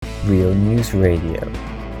Real News Radio.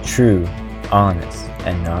 True, honest,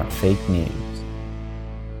 and not fake news.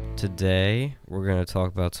 Today, we're going to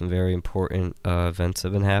talk about some very important events that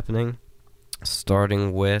have been happening,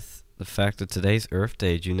 starting with the fact that today's Earth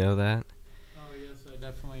Day. Did you know that? Oh, yes, I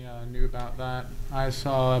definitely knew about that. I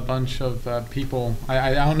saw a bunch of people.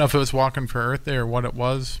 I don't know if it was walking for Earth Day or what it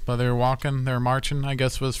was, but they were marching, I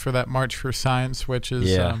guess was for that March for Science, which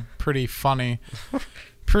is pretty funny.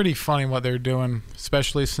 Pretty funny what they're doing,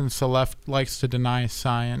 especially since the left likes to deny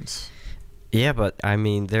science. Yeah, but I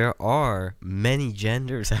mean, there are many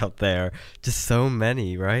genders out there. Just so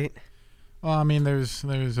many, right? Well, I mean, there's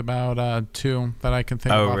about two that I can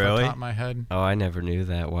think of off the top of my head. Oh, I never knew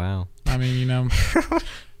that. Wow. I mean, you know,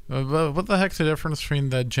 what the heck's the difference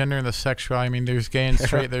between the gender and the sexuality? I mean, there's gay and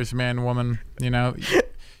straight, there's man, woman, you know.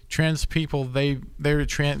 Trans people, they're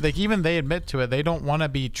trans. Like, even they admit to it. They don't want to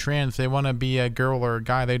be trans. They want to be a girl or a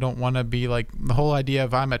guy. They don't want to be like, the whole idea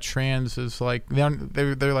of I'm a trans is like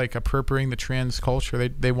they're like appropriating the trans culture.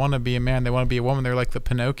 They want to be a man. They want to be a woman. They're like the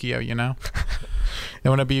Pinocchio, you know. They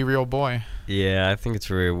want to be a real boy. Yeah, I think it's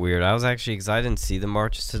really weird. I was actually excited to see the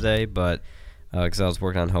marches today, but because I was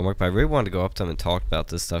working on homework. But I really wanted to go up to them and talk about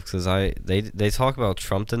this stuff because they talk about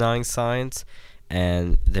Trump denying science.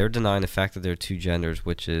 And they're denying the fact that there are two genders,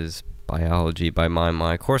 which is biology, by my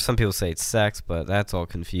mind. Of course, some people say it's sex, but that's all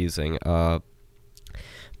confusing.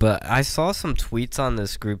 But I saw some tweets on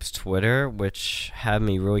this group's Twitter, which had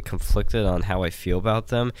me really conflicted on how I feel about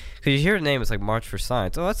them. Because you hear the name, it's like March for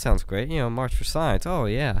Science. Oh, that sounds great. You know, March for Science. Oh,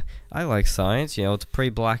 yeah, I like science. You know, it's a pretty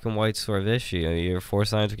black and white sort of issue. You know, you're for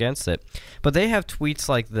science, against it. But they have tweets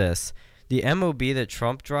like this. The MOB that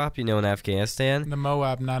Trump dropped, you know, in Afghanistan. The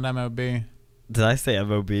Moab, not MOB. Did I say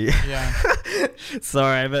MOB? Yeah.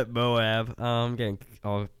 Sorry, I meant Moab. I'm getting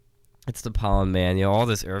it's the pollen, man. You know, all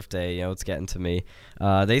this Earth Day, you know, it's getting to me.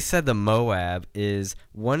 They said the Moab is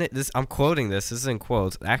one. I'm quoting this. This is in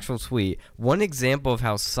quotes. Actual tweet. One example of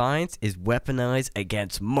how science is weaponized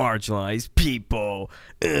against marginalized people.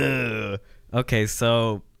 Ugh. Okay,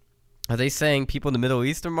 so are they saying people in the Middle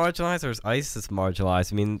East are marginalized, or is ISIS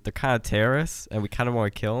marginalized? I mean, they're kind of terrorists, and we kind of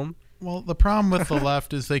want to kill them. Well, the problem with the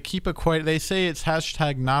left is they keep they say it's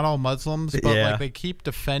hashtag not all Muslims, but like they keep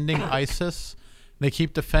defending ISIS. They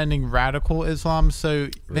keep defending radical Islam. So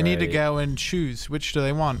they need to go and choose. Which do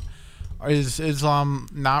they want? Is Islam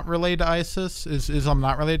not related to ISIS? Is Islam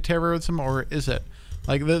not related to terrorism? Or is it?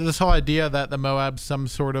 Like this whole idea that the Moab's some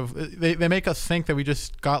sort of... They make us think that we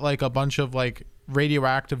just got like a bunch of like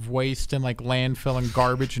radioactive waste and like landfill and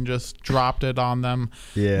garbage and just dropped it on them.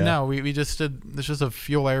 Yeah. No, we just did. It's just a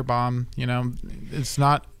fuel air bomb. You know, it's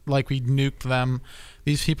not like we nuked them.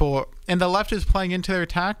 These people and the left is playing into their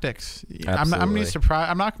tactics. I'm not gonna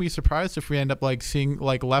be surprised if we end up like seeing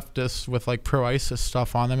like leftists with like pro-ISIS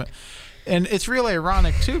stuff on them. And it's really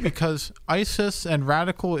ironic too because ISIS and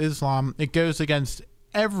radical Islam, it goes against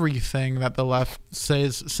everything that the left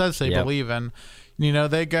says they believe in. You know,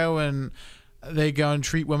 they go and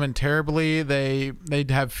treat women terribly. They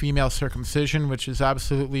have female circumcision, which is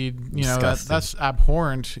absolutely, you know, that's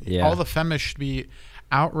abhorrent. Yeah. All the feminists should be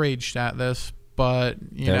outraged at this, but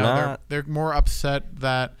they're more upset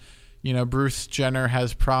that, you know, Bruce Jenner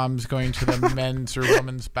has problems going to the men's or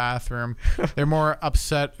women's bathroom. They're more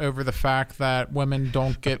upset over the fact that women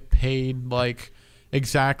don't get paid like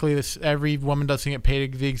exactly this. Every woman doesn't get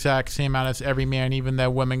paid the exact same amount as every man, even though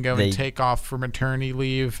women go and take off for maternity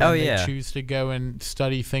leave and they choose to go and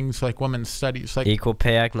study things like women's studies. Like Equal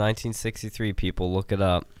Pay Act 1963, people, look it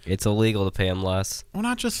up. It's illegal to pay them less. Well,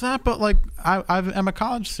 not just that, but like I'm a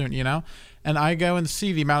college student, you know, and I go and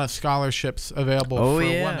see the amount of scholarships available for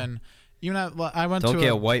women. You know, I went Don't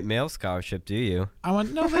get a white male scholarship, do you? I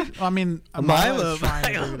mean, Milo's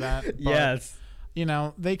trying to do that. Yes. You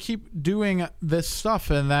know, they keep doing this stuff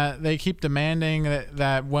and that they keep demanding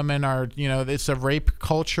that women are, you know, it's a rape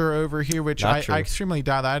culture over here, which I extremely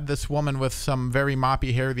doubt. I had this woman with some very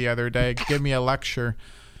moppy hair the other day give me a lecture.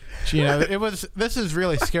 You know, this is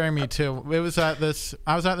really scaring me too. I was at this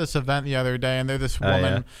event the other day and there's this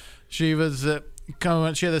woman, she was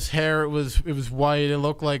she had this hair, it was white, it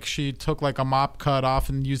looked like she took like a mop cut off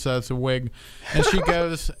and used it as a wig, and she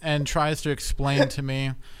goes and tries to explain to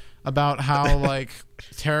me about how like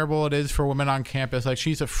terrible it is for women on campus. Like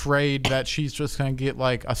she's afraid that she's just gonna get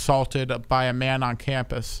like assaulted by a man on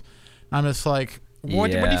campus. I'm just like,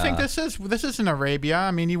 what do you think this is? This isn't Arabia.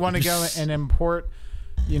 I mean, you want to go and import,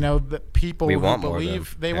 you know, the people who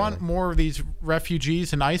believe they want more of these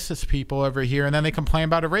refugees and ISIS people over here, and then they complain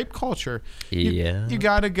about a rape culture. You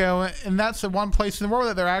got to go, and that's the one place in the world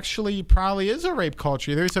that there actually probably is a rape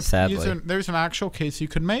culture. There's an actual case you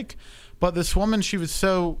could make. But this woman, she was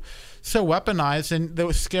so so weaponized. And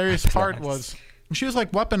the scariest part was she was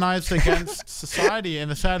like weaponized against society.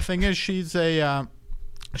 And the sad thing is she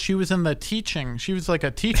was in the teaching. She was like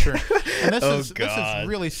a teacher. And this is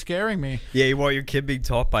really scaring me. Yeah, you want your kid being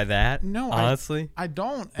taught by that? No, honestly, I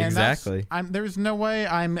don't. And exactly. There's no way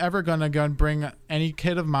I'm ever gonna go and bring any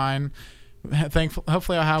kid of mine.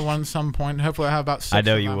 Hopefully I'll have one at some point. Hopefully I have about 6 I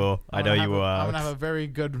know of you them. will. I know you will. I'm gonna have a very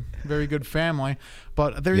good family,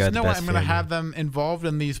 but there's no way I'm gonna have them involved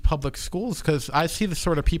in these public schools because I see the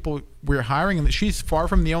sort of people we're hiring, and she's far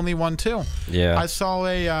from the only one too. Yeah. I saw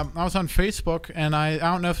I was on Facebook, and I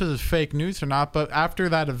don't know if this is fake news or not, but after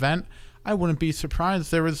that event, I wouldn't be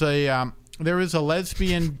surprised. There was a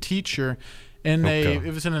lesbian teacher.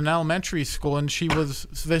 It was in an elementary school, and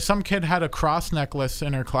some kid had a cross necklace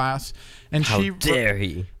in her class, and how dare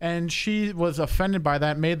he? And she was offended by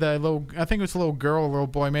that. Made the I think it was a little girl, a little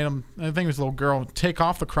boy, I think it was a little girl, take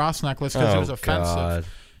off the cross necklace because it was offensive. God.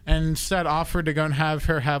 And instead offered to go and have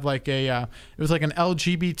her have like it was like an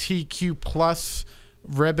LGBTQ plus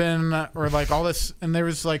ribbon or like all this, and there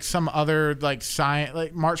was like some other like science,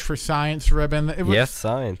 like March for Science ribbon.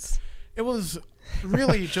 Science. It was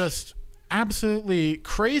really just absolutely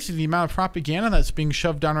crazy the amount of propaganda that's being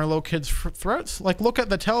shoved down our little kids' throats. Like, look at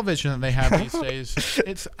the television that they have these days.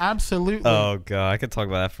 It's absolutely. Oh god, I could talk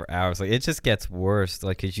about that for hours. Like, it just gets worse.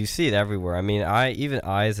 Like, 'cause you see it everywhere. I mean, I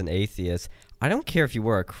as an atheist, I don't care if you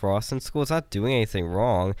wear a cross in school. It's not doing anything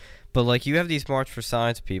wrong. But like, you have these March for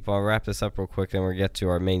Science people. I'll wrap this up real quick, then we'll get to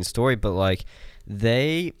our main story. But like,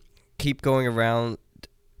 they keep going around.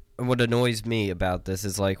 What annoys me about this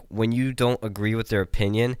is like when you don't agree with their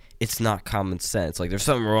opinion, it's not common sense. Like, there's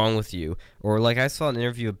something wrong with you. Or like, I saw an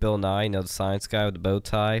interview with Bill Nye, the science guy with the bow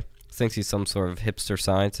tie. Thinks he's some sort of hipster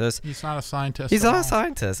scientist. He's not a scientist. He's not a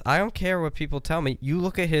scientist. I don't care what people tell me. You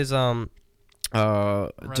look at his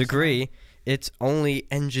degree. It's only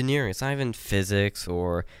engineering. It's not even physics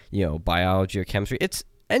or biology or chemistry. It's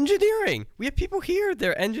engineering. We have people here.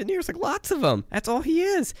 They're engineers, like lots of them. That's all he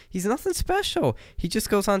is. He's nothing special. He just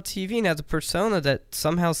goes on TV and has a persona that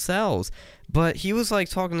somehow sells. But he was like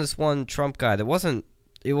talking to this one Trump guy that wasn't.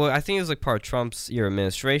 I think it was like part of Trump's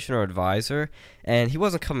administration or advisor, and he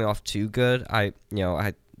wasn't coming off too good. That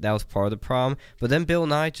was part of the problem. But then Bill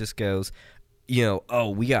Nye just goes,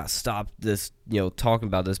 we gotta stop this, talking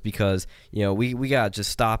about this because, we gotta just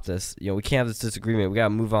stop this. We can't have this disagreement. We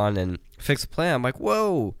gotta move on and fix the plan. I'm like,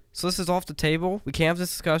 whoa, so this is off the table? We can't have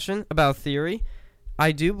this discussion about theory?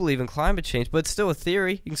 I do believe in climate change, but it's still a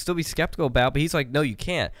theory. You can still be skeptical about, but he's like, no, you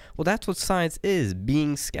can't. Well, that's what science is,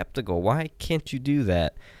 being skeptical. Why can't you do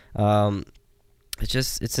that?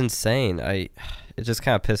 It's insane. It just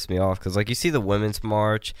kind of pissed me off because, like, you see the Women's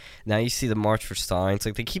March, now you see the March for Science.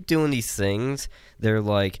 Like, they keep doing these things. They're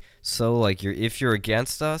like, so, like, if you're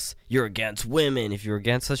against us, you're against women. If you're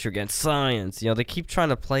against us, you're against science. They keep trying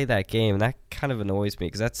to play that game, and that kind of annoys me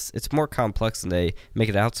because it's more complex than they make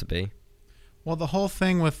it out to be. Well, the whole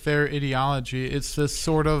thing with their ideology, it's this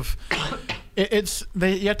sort of...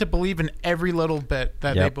 you have to believe in every little bit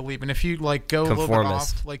that they believe in. If you like go a little bit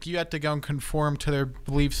off, like you have to go and conform to their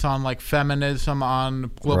beliefs on like feminism,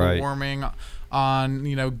 on global warming,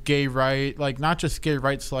 on gay right, like not just gay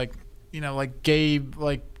rights, like like gay,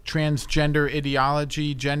 like transgender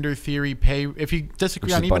ideology, gender theory, pay. If you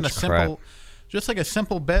disagree on even a simple, just like a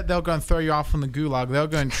simple bit, they'll go and throw you off from the gulag. They'll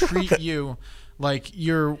go and treat you like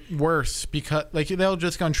you're worse because like they'll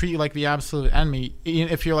just go and treat you like the absolute enemy.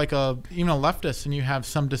 If you're like a leftist and you have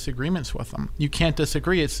some disagreements with them, you can't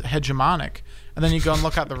disagree. It's hegemonic. And then you go and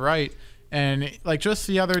look at the right, and like just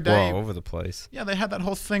the other day, all over the place. Yeah, they had that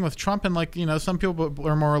whole thing with Trump, and like some people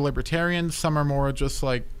are more libertarians, some are more just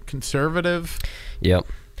like conservative. Yep.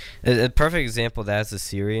 A perfect example of that is the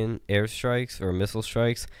Syrian airstrikes or missile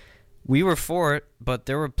strikes. We were for it, but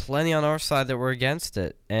there were plenty on our side that were against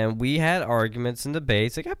it. And we had arguments and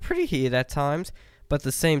debates. It got pretty heated at times. But at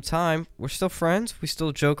the same time, we're still friends. We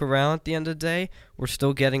still joke around at the end of the day. We're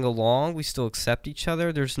still getting along. We still accept each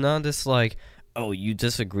other. There's none of this like, oh, you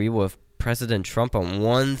disagree with President Trump on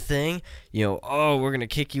one thing? Oh, we're going to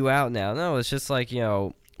kick you out now. No, it's just like,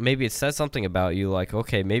 maybe it says something about you. Like,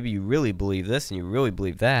 okay, maybe you really believe this and you really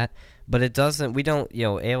believe that. But it doesn't, we don't,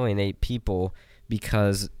 alienate people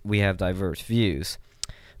because we have diverse views.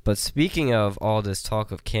 But speaking of all this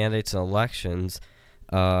talk of candidates and elections,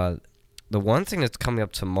 the one thing that's coming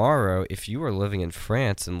up tomorrow, if you are living in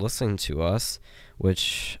France and listening to us,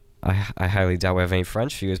 which I highly doubt we have any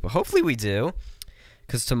French viewers, but hopefully we do,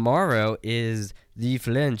 because tomorrow is the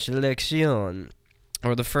French election,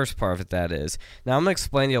 or the first part of it, that is. Now I'm going to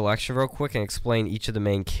explain the election real quick and explain each of the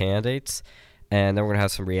main candidates. and then we're going to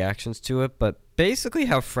have some reactions to it. But basically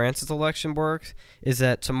how France's election works is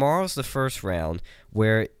that tomorrow's the first round,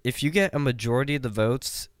 where if you get a majority of the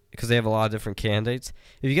votes, because they have a lot of different candidates,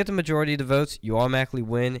 if you get the majority of the votes, you automatically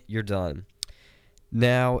win, you're done.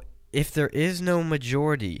 Now, if there is no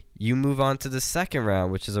majority, you move on to the second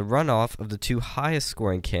round, which is a runoff of the two highest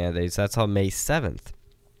scoring candidates. That's on May 7th.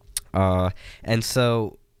 And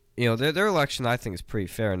so, their election, I think, is pretty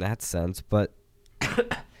fair in that sense, but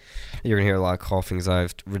you're going to hear a lot of coughing because I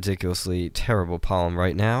have ridiculously terrible pollen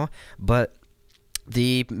right now. But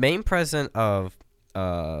the main president of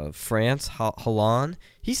France, Hollande,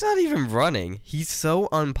 he's not even running. He's so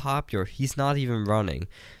unpopular, he's not even running.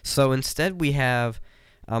 So instead we have,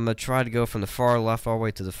 I'm going to try to go from the far left all the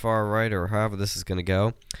way to the far right, or however this is going to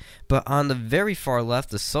go. But on the very far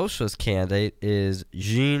left, the socialist candidate is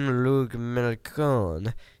Jean-Luc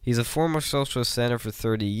Mélenchon. He's a former socialist senator for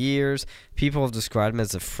 30 years. People have described him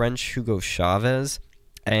as the French Hugo Chavez.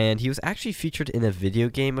 And he was actually featured in a video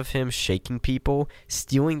game of him shaking people,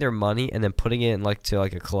 stealing their money, and then putting it in to a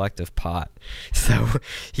collective pot. So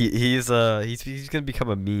he's going to become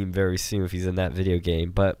a meme very soon if he's in that video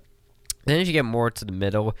game. But then as you get more to the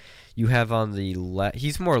middle, you have on the left,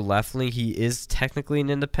 he's more left-leaning. He is technically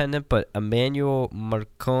an independent, but Emmanuel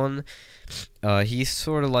Macron, he's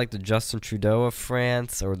sort of like the Justin Trudeau of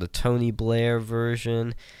France, or the Tony Blair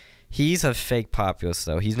version. He's a fake populist,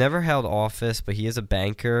 though. He's never held office, but he is a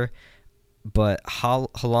banker. But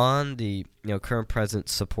Hollande, the current president,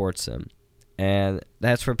 supports him. And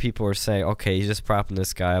that's where people are saying, okay, he's just propping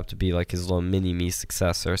this guy up to be like his little mini-me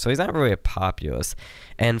successor. So he's not really a populist.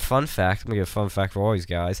 And fun fact, I'm going to give a fun fact for all these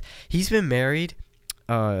guys. He's been married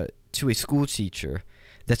to a school teacher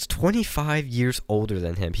that's 25 years older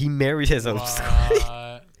than him. He married his own school.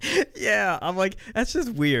 Yeah, I'm like, that's just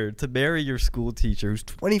weird to marry your school teacher who's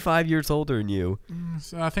 25 years older than you.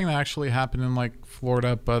 So I think that actually happened in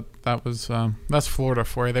Florida, but that was that's Florida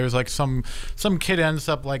for you. There's some kid ends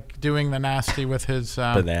up doing the nasty with his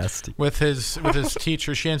with his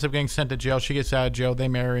teacher. She ends up getting sent to jail. She gets out of jail. They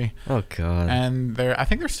marry. Oh God. And I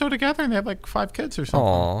think they're still together, and they have 5 kids or something.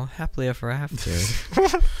 Aw, happily ever after.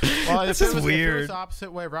 Well, this is weird. If it was the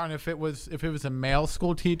opposite way around, if it was a male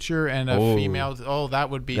school teacher and a female, that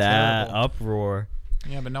would be terrible. Uproar.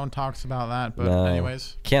 Yeah, but no one talks about that. But no.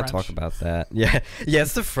 anyways, can't French. talk about that. Yeah,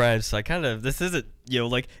 it's the French. So this isn't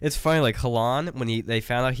it's funny. Hollande, when they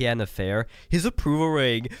found out he had an affair, his approval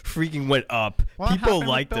rating freaking went up. Well, people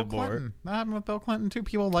liked him more. That happened with Bill Clinton too.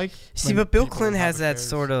 People like. See, but Bill Clinton has that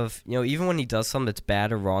sort of even when he does something that's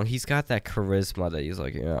bad or wrong, he's got that charisma that he's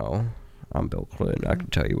like, I'm Bill Clinton. I can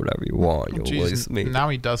tell you whatever you want. You'll listen to me. Now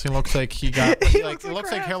he does. He looks like he got. it looks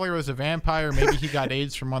like Hillary was a vampire. Maybe he got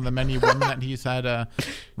AIDS from one of the many women that he's had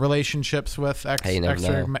relationships with.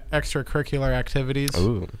 Extracurricular activities.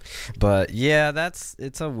 Ooh, but yeah,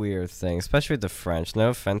 it's a weird thing, especially with the French.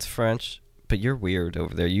 No offense, French, but you're weird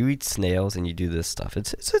over there. You eat snails and you do this stuff.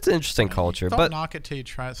 It's an interesting culture. Don't knock it till you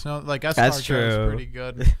try it. That's true. Is pretty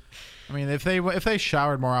good. I mean, if they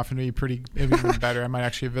showered more often, it'd be even better. I might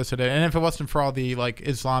actually visit it. And if it wasn't for all the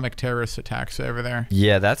Islamic terrorist attacks over there.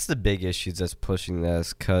 Yeah, that's the big issue that's pushing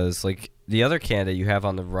this, because the other candidate you have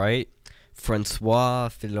on the right, Francois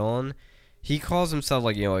Fillon, he calls himself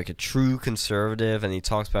a true conservative, and he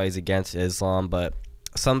talks about he's against Islam, but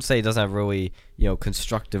some say he doesn't have really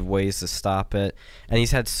constructive ways to stop it. And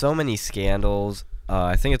he's had so many scandals.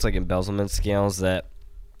 I think it's embezzlement scandals that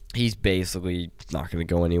he's basically not going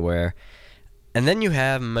to go anywhere. And then you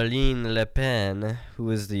have Marine Le Pen, who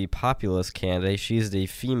is the populist candidate. She's the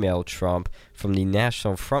female Trump from the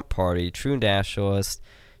National Front Party, true nationalist.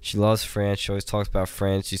 She loves France. She always talks about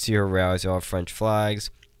France. You see her rallies, all have French flags.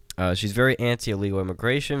 She's very anti-illegal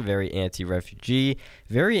immigration, very anti-refugee,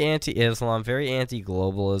 very anti-Islam, very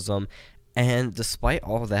anti-globalism. And despite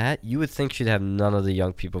all that, you would think she'd have none of the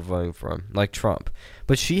young people voting for him, like Trump.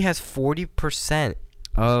 But she has 40%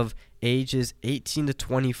 of ages 18 to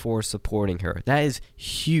 24 supporting her. That is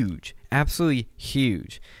huge. Absolutely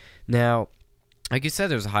huge. Now, like you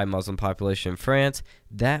said, there's a high Muslim population in France.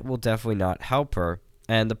 That will definitely not help her.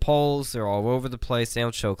 And the polls, they're all over the place. They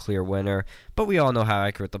don't show a clear winner. But we all know how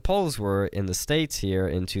accurate the polls were in the States here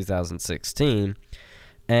in 2016.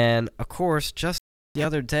 And, of course, just the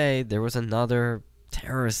other day, there was another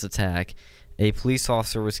terrorist attack. A police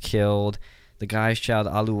officer was killed. The guy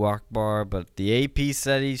shouted Allahu Akbar, but the AP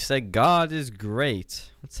said he said God is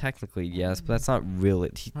great. Well, technically, yes, but that's not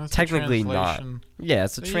really. Technically not. Yeah,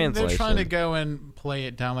 it's a translation. They're trying to go and play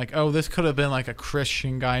it down this could have been a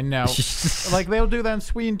Christian guy. No. They'll do that in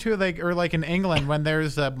Sweden too, or in England when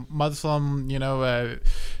there's a Muslim,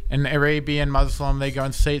 an Arabian Muslim, they go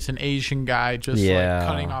and say it's an Asian guy just like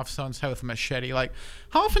cutting off someone's head with a machete. Like,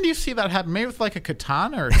 how often do you see that happen? Maybe with like a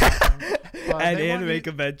katana or something. At anime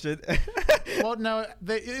convention. Well, no,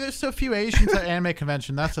 there's so few Asians at anime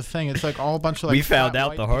convention. That's the thing. It's like all a bunch of like. We found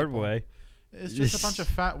out the hard way. It's just a bunch of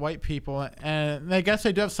fat white people, and I guess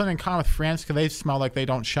they do have something in common with France because they smell like they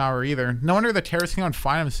don't shower either. No wonder the terrorists can go and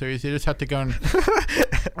find them serious. They just have to go and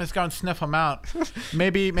sniff them out.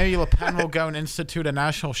 Maybe Le Pen will go and institute a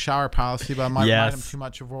national shower policy, but it might remind them too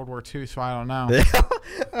much of World War II, so I don't know.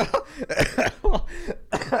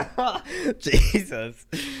 Jesus.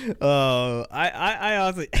 Oh, I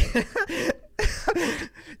honestly.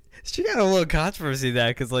 She got a little controversy that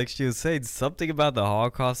because like she was saying something about the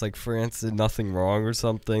Holocaust, like France did nothing wrong or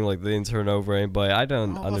something, like they didn't turn over anybody. I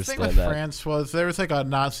don't understand the thing with France was there was like a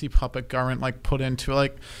Nazi puppet government like put into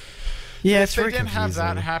like. Yeah, if they didn't have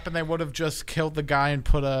that happen, they would have just killed the guy and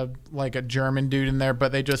put a German dude in there.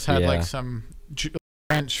 But they just had like some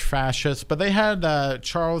French fascists. But they had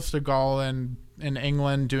Charles de Gaulle in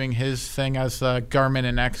England doing his thing as a government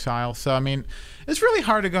in exile. So I mean, it's really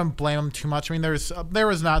hard to go and blame them too much. I mean, there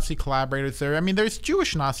was Nazi collaborators there. I mean, there's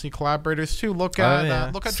Jewish Nazi collaborators too. Look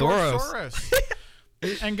at George Soros.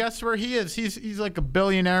 And guess where he is? He's like a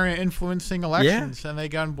billionaire influencing elections, and they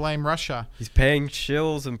go and blame Russia. He's paying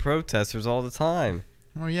shills and protesters all the time.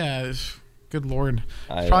 Oh yeah, good lord.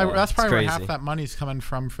 That's probably where half that money's coming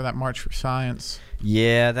from for that March for Science.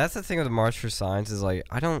 Yeah, that's the thing with the March for Science is like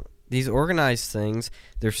these organized things,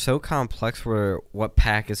 they're so complex where what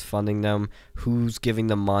PAC is funding them, who's giving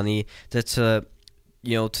them money. To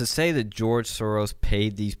say that George Soros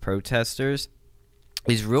paid these protesters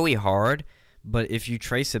is really hard. But if you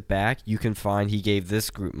trace it back, you can find he gave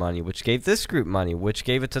this group money, which gave this group money, which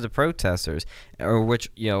gave it to the protesters, or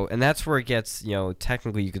which, and that's where it gets,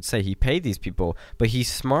 technically you could say he paid these people, but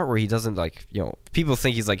he's smart where he doesn't people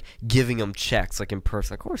think he's like giving them checks like in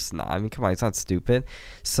person. Of course not. I mean, come on, he's not stupid.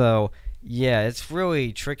 So, yeah, it's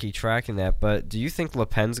really tricky tracking that. But do you think Le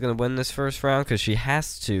Pen's going to win this first round? Because she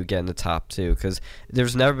has to get in the top two, because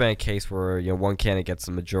there's never been a case where, one candidate gets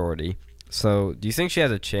the majority. So, do you think she has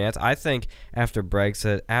a chance? I think after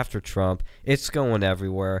Brexit, after Trump, it's going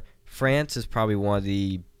everywhere. France is probably one of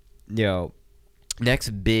the, next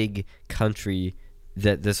big country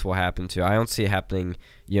that this will happen to. I don't see it happening,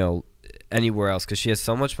 anywhere else because she has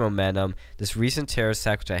so much momentum. This recent terrorist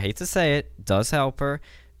attack, which I hate to say it, does help her.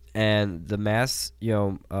 And the mass,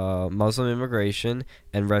 Muslim immigration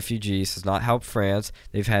and refugees has not helped France.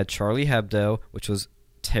 They've had Charlie Hebdo, which was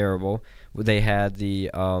terrible. They had the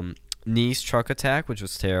Nice truck attack, which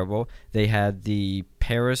was terrible. They had the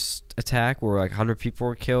Paris attack where like 100 people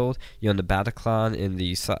were killed, in the Bataclan, in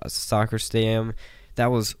the soccer stadium. That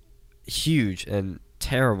was huge and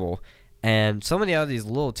terrible. And so many of these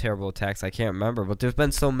little terrible attacks I can't remember, but there's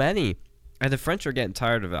been so many. And the French are getting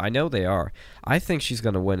tired of it. I know they are. I think she's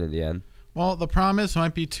going to win in the end. Well, the problem is it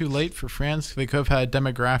might be too late for France. They could have had a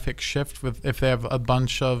demographic shift if they have a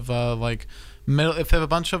bunch of if they have a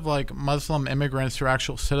bunch of Muslim immigrants who are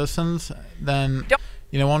actual citizens, then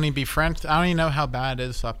won't even be French. I don't even know how bad it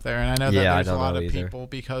is up there, and I know that there's a lot of people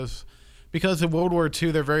because in World War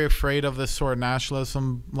II they're very afraid of this sort of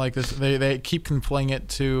nationalism like this. They keep conflating it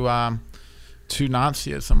to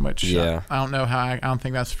Nazism, which I don't know how. I don't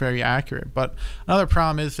think that's very accurate. But another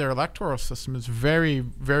problem is their electoral system is very,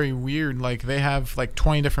 very weird. Like they have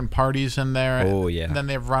 20 different parties in there. Oh yeah. And then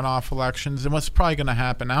they have runoff elections. And what's probably going to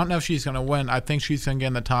happen? I don't know if she's going to win. I think she's going to get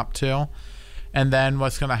in the top two. And then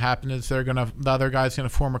what's going to happen is the other guy's going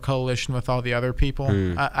to form a coalition with all the other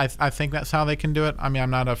people. I think that's how they can do it. I mean, I'm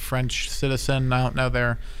not a French citizen. I don't know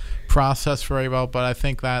their process very well, but I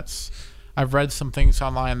think I've read some things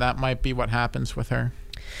online that might be what happens with her.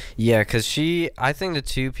 Yeah, because I think the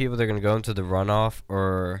two people that are going to go into the runoff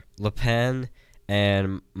are Le Pen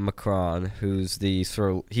and Macron, who's the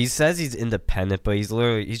he says he's independent, but he's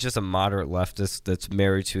just a moderate leftist that's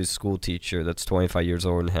married to his school teacher that's 25 years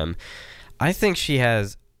older than him. I think she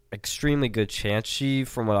has extremely good chance. She,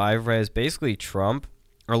 from what I've read, is basically Trump,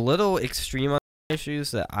 a little extreme on issues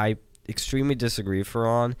that I extremely disagree with her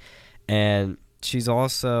on, and she's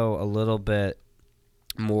also a little bit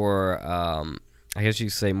more, I guess you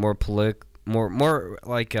could say more I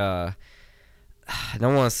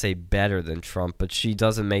don't want to say better than Trump, but she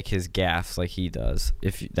doesn't make his gaffes like he does,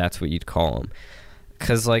 if that's what you'd call him.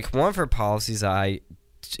 Because one of her policies I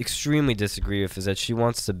extremely disagree with is that she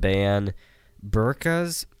wants to ban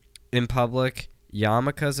burqas in public,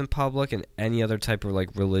 yarmulkes in public, and any other type of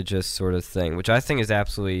religious sort of thing, which I think is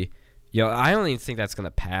absolutely I don't even think that's going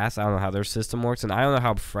to pass. I don't know how their system works, and I don't know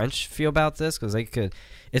how French feel about this because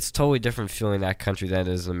it's totally different feeling in that country than it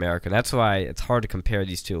is in America. And that's why it's hard to compare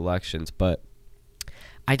these two elections, but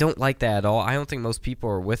I don't like that at all. I don't think most people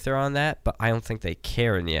are with her on that, but I don't think they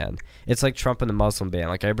care in the end. It's like Trump and the Muslim ban.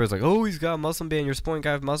 Like, everybody's like, oh, he's got a Muslim ban. You're supporting a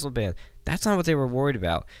guy with a Muslim ban. That's not what they were worried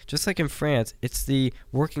about. Just like in France, it's the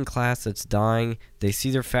working class that's dying. They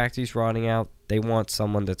see their factories rotting out. They want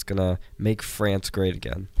someone that's going to make France great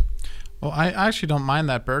again. Well, I actually don't mind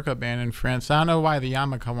that burqa ban in France. I don't know why the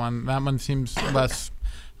yarmulke one. That one seems less.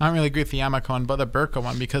 I don't really agree with the yarmulke one, but the burqa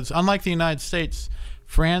one, because unlike the United States,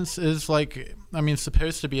 France is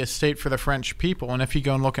supposed to be a state for the French people. And if you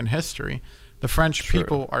go and look in history, the French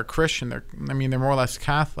people are Christian. They're more or less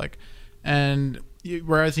Catholic. And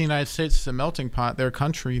whereas the United States is a melting pot, their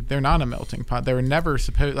country, they're not a melting pot. They were never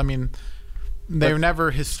they were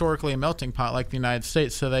never historically a melting pot like the United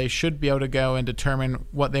States, so they should be able to go and determine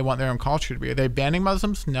what they want their own culture to be. Are they banning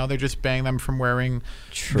Muslims? No, they're just banning them from wearing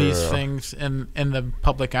these things in the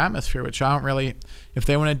public atmosphere, which I don't really. If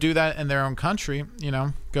they want to do that in their own country,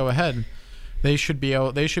 go ahead. They should be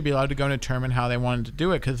allowed to go and determine how they wanted to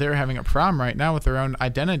do it, because they're having a problem right now with their own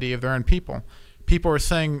identity of their own people. People are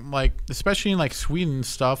saying, like, especially in like Sweden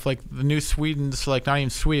stuff, like the new Sweden's like not even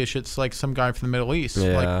Swedish, it's like some guy from the Middle East.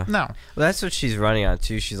 Yeah. Like, no. Well, that's what she's running on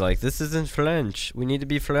too. She's like, this isn't French. We need to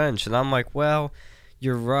be French. And I'm like, well,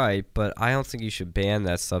 you're right, but I don't think you should ban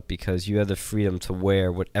that stuff because you have the freedom to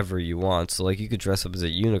wear whatever you want. So, like, you could dress up as a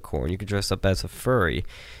unicorn. You could dress up as a furry.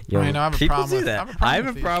 I have a people problem do with that. I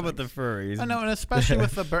have a problem with the furries. I know, and especially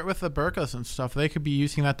with the burqas and stuff, they could be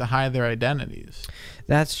using that to hide their identities.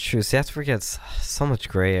 That's true. See, that's where it gets so much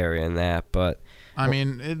gray area in that, but...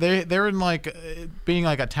 they're in like being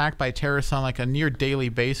like attacked by terrorists on like a near daily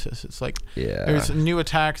basis. It's like there's new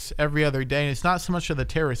attacks every other day, and it's not so much that the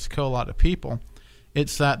terrorists kill a lot of people.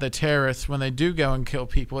 It's that the terrorists, when they do go and kill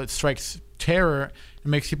people, it strikes terror. It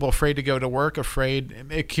makes people afraid to go to work, afraid.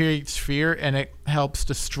 It creates fear, and it helps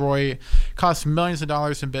costs millions of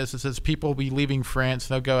dollars in businesses. People will be leaving France.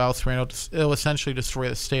 They'll go elsewhere, and it'll essentially destroy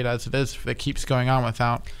the state as it is if it keeps going on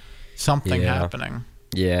without something happening.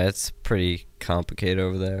 Yeah, it's pretty complicated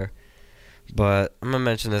over there. But I'm going to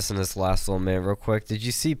mention this in this last little minute real quick. Did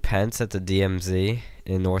you see Pence at the DMZ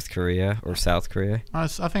in North Korea or South Korea? I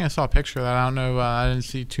think I saw a picture of that. I don't know. I didn't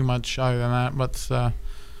see too much other than that.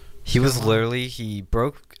 He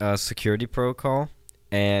broke security protocol,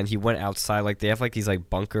 and he went outside. Like, they have like these like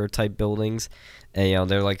bunker type buildings, and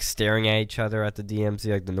they're like staring at each other at the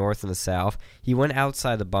DMZ, like the North and the South. He went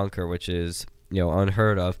outside the bunker, which is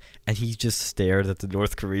unheard of, and he just stared at the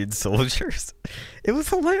North Korean soldiers. It was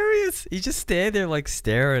hilarious. He just stayed there like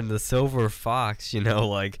staring, the silver fox,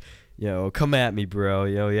 come at me, bro.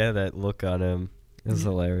 He had that look on him. It was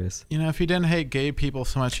hilarious. If he didn't hate gay people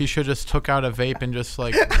so much, he should just took out a vape and just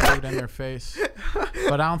like threw it in their face.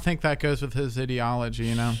 But I don't think that goes with his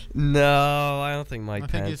ideology, No, I don't think Mike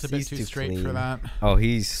Pence. I think he's a bit too straight clean for that. Oh,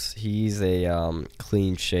 he's a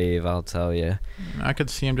clean shave, I'll tell you. I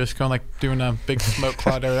could see him just going like doing a big smoke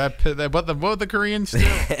cloud there. What would the Koreans do?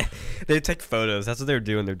 They take photos. That's what they're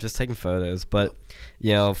doing. They're just taking photos. But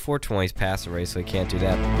 420's passed the race, so he can't do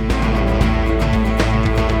that.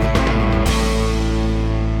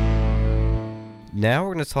 Now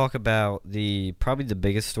we're going to talk about probably the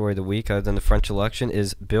biggest story of the week other than the French election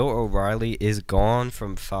is Bill O'Reilly is gone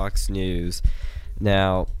from Fox News.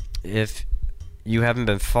 Now, if you haven't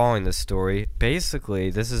been following this story, basically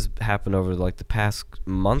this has happened over like the past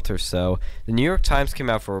month or so. The New York Times came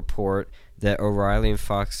out with a report that O'Reilly and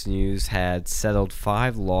Fox News had settled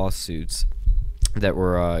 5 lawsuits that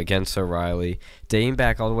were against O'Reilly dating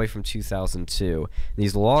back all the way from 2002.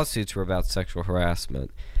 These lawsuits were about sexual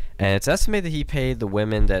harassment. And it's estimated that he paid the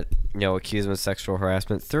women that, accused him of sexual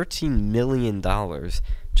harassment $13 million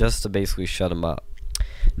just to basically shut him up.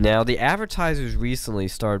 Now, the advertisers recently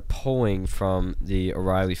started pulling from the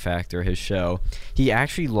O'Reilly Factor, his show. He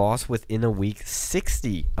actually lost within a week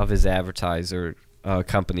 60 of his advertiser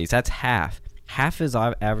companies. That's half. Half his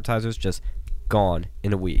advertisers just gone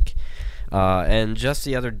in a week. And just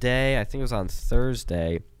the other day, I think it was on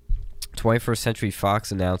Thursday, 21st Century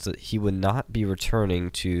Fox announced that he would not be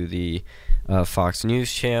returning to the Fox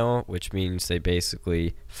News channel, which means they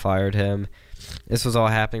basically fired him. This was all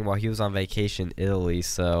happening while he was on vacation in Italy,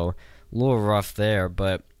 so a little rough there.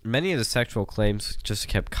 But many of the sexual claims just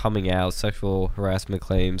kept coming out, sexual harassment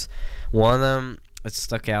claims. One of them that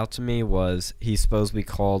stuck out to me was he supposedly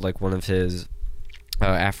called like one of his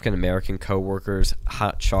African-American co-workers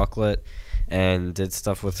hot chocolate and did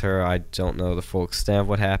stuff with her. I don't know the full extent of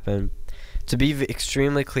what happened. To be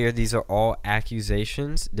extremely clear, these are all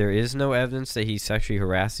accusations. There is no evidence that he sexually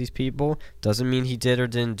harassed these people. Doesn't mean he did or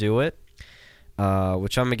didn't do it,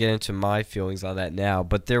 which I'm going to get into my feelings on that now.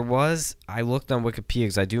 But I looked on Wikipedia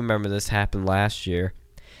because I do remember this happened last year.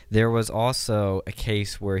 There was also a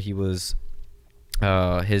case where his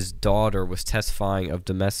daughter was testifying of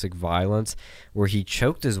domestic violence where he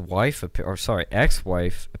choked his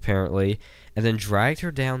ex-wife apparently, and then dragged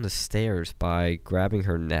her down the stairs by grabbing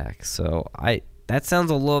her neck. So that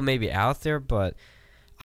sounds a little maybe out there, but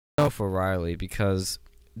I don't know for Riley, because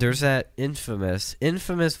there's that infamous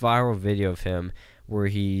viral video of him where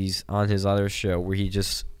he's on his other show where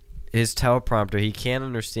his teleprompter, he can't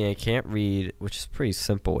understand, can't read, which is pretty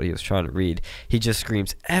simple what he was trying to read. He just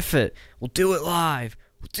screams, "F it, we'll do it live,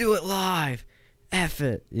 F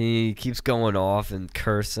it." And he keeps going off and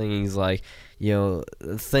cursing. He's like, the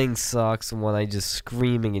thing sucks, and when I just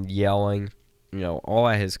screaming and yelling, all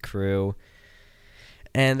at his crew.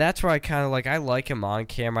 And that's where I kind of I like him on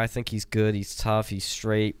camera. I think he's good, he's tough, he's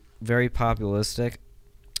straight, very populistic.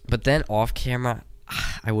 But then off camera,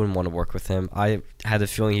 I wouldn't want to work with him. I had the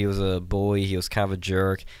feeling he was a bully. He was kind of a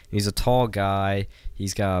jerk. He's a tall guy.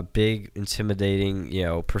 He's got a big, intimidating,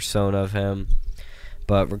 persona of him.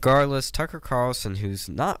 But regardless, Tucker Carlson, who's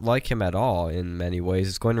not like him at all in many ways,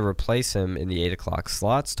 is going to replace him in the 8 o'clock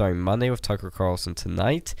slot, starting Monday with Tucker Carlson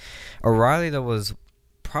tonight. O'Reilly, that was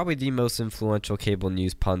probably the most influential cable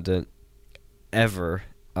news pundit ever,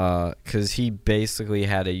 because he basically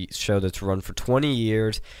had a show that's run for 20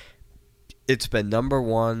 years. It's been number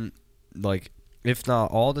one, if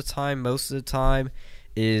not all the time, most of the time,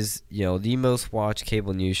 is, the most watched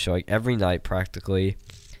cable news show, every night practically.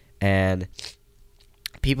 And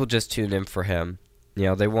people just tune in for him.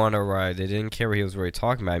 They want O'Reilly. They didn't care what he was really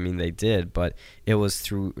talking about. I mean, they did, but it was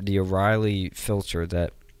through the O'Reilly filter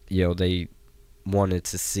that, they wanted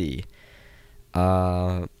to see.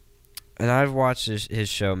 And I've watched his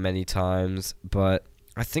show many times, but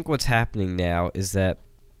I think what's happening now is that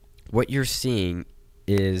what you're seeing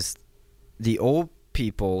is the old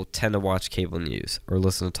people tend to watch cable news or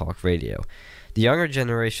listen to talk radio. The younger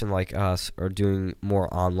generation like us are doing more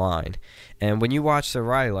online. And when you watch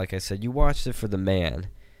O'Reilly, like I said, you watch it for the man.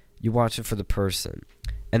 You watch it for the person.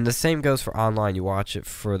 And the same goes for online. You watch it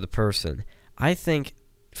for the person. I think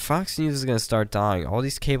Fox News is going to start dying. All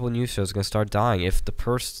these cable news shows are going to start dying if the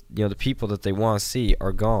people that they want to see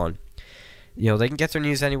are gone. They can get their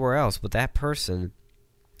news anywhere else, but that person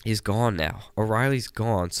is gone now. O'Reilly's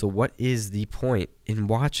gone. So what is the point in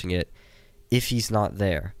watching it if he's not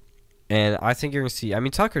there? And I think you're going to see,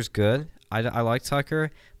 Tucker's good. I like Tucker,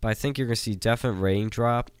 but I think you're going to see definite rating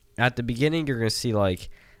drop. At the beginning, you're going to see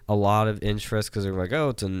a lot of interest because they're like, oh,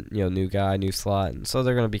 it's a new guy, new slot, and so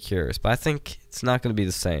they're going to be curious. But I think it's not going to be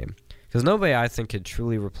the same because nobody, I think, could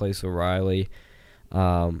truly replace O'Reilly.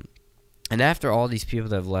 And after all these people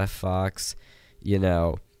that have left Fox,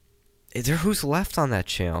 who's left on that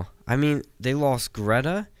channel? They lost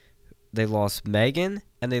Greta, they lost Megan,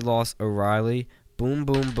 and they lost O'Reilly. Boom,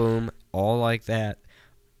 boom, boom, all like that.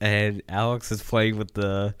 And Alex is playing with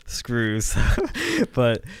the screws.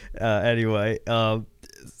 But anyway,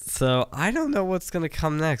 so I don't know what's going to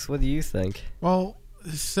come next. What do you think? Well,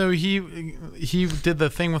 so he did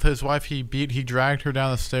the thing with his wife. He dragged her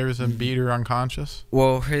down the stairs and beat her unconscious.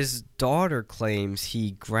 Well, his daughter claims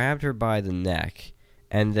he grabbed her by the neck,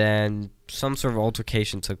 and then some sort of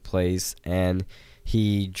altercation took place, and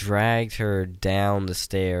he dragged her down the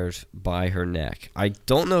stairs by her neck. I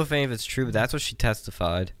don't know if any of it's true, but that's what she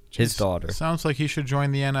testified. His daughter. Sounds like he should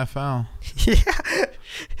join the NFL. Yeah,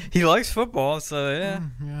 he likes football, so yeah.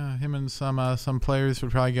 Yeah, him and some players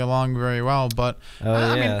would probably get along very well. But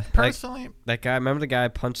personally, that guy. Remember the guy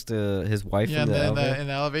punched his wife in the elevator? In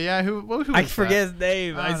the elevator. Yeah, who I forget his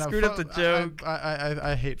name. I screwed up the joke.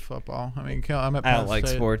 I hate football. I'm at Penn I don't like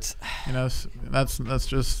State. Sports. That's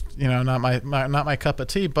just not my cup of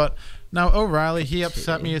tea. But now O'Reilly, he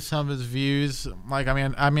upset me with some of his views.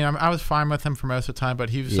 I was fine with him for most of the time, but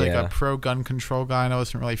he was a pro gun control guy, and I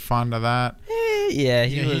wasn't really fond of that. Yeah,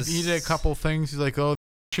 he did a couple things. He's like, oh,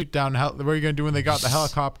 shoot down. What are you gonna do when they got the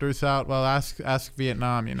helicopters out? Well, ask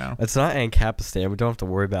Vietnam. It's not Ancapistan. We don't have to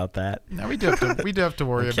worry about that. No, we do have to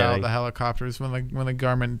worry about the helicopters when the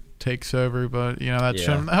government takes over. But that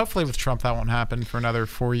shouldn't. Hopefully, with Trump, that won't happen for another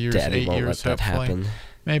 4 years, Daddy 8 won't years. Let that hopefully. happen.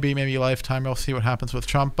 Maybe a lifetime. We'll see what happens with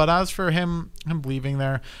Trump. But as for him leaving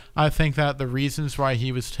there, I think that the reasons why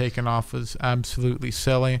he was taken off was absolutely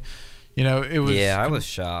silly. It was. Yeah, I was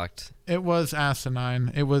shocked. It was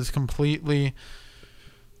asinine. It was completely.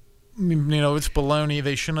 It's baloney.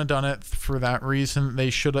 They shouldn't have done it for that reason.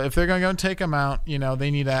 They should have. If they're going to go and take him out,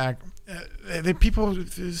 they need to act. people,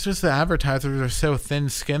 it's just the advertisers are so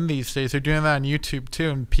thin-skinned these days. They're doing that on YouTube too,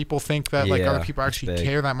 and people think that like other people actually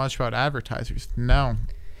care that much about advertisers. No,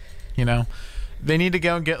 they need to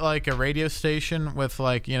go and get like a radio station with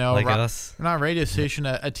like like us, not a radio station,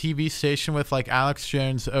 a TV station with like Alex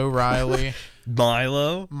Jones, O'Reilly.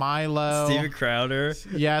 Milo, Steven Crowder.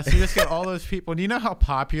 Yeah, so you just get all those people. Do you know how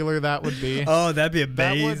popular that would be? Oh, that'd be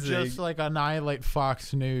amazing. That would just like annihilate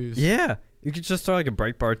Fox News. Yeah, you could just start like a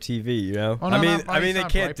Breitbart TV. Well, no, I mean, they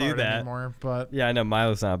can't do that anymore. But yeah, I know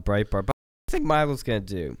Milo's not Breitbart, but I think Milo's gonna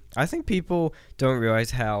do. I think people don't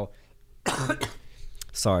realize how.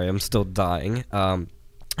 Sorry, I'm still dying.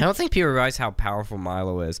 I don't think people realize how powerful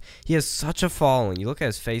Milo is. He has such a following. You look at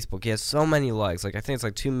his Facebook, he has so many likes. Like, I think it's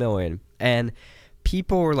like 2 million. And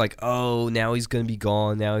people were like, oh, now he's going to be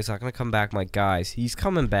gone. Now he's not going to come back. My guys, he's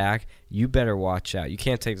coming back. You better watch out. You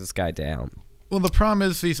can't take this guy down. Well, the problem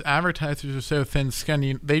is these advertisers are so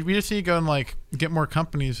thin-skinned. We just need to go and, like, get more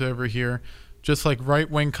companies over here. Just, like,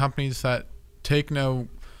 right-wing companies that take no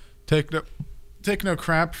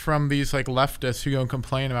crap from these like leftists who go and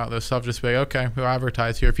complain about this stuff. Just be like, okay, we'll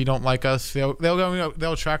advertise here. If you don't like us,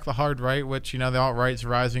 they'll track the hard right, which the alt-right's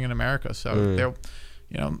rising in America. So they'll,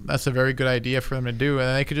 that's a very good idea for them to do.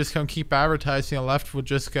 And they could just go and keep advertising. The left would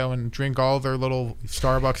just go and drink all their little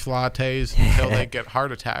Starbucks lattes until they get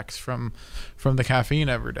heart attacks from the caffeine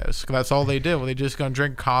overdose. That's all they do. Well, they just go and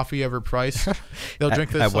drink coffee overpriced. They'll drink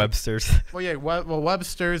this at Webster's. Well, yeah. Well,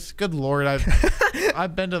 Webster's. Good Lord,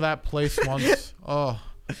 I've been to that place once. Oh,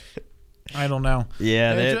 I don't know.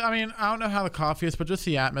 Yeah, I don't know how the coffee is, but just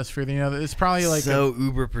the atmosphere. It's probably like so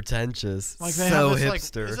uber pretentious. Like they so have this,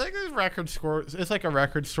 hipster. It's like a record store. It's like a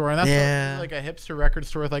record store, and that's like a hipster record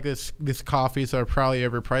store with like these coffees that are probably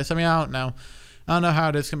overpriced. I don't know. I don't know how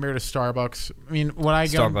it is compared to Starbucks. I mean, when I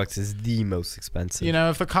go, Starbucks is the most expensive.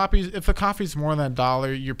 If the coffee's more than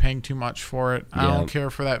 $1, you're paying too much for it. I don't care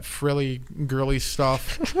for that frilly, girly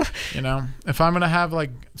stuff. If I'm gonna have like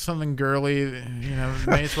something girly,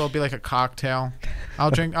 may as well be like a cocktail. I'll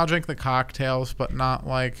drink the cocktails, but not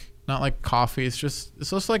like coffee. It's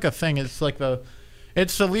just like a thing.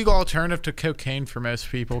 It's the legal alternative to cocaine for most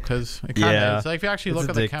people because it kind of is. Like if you actually look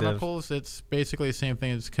at the chemicals, it's basically the same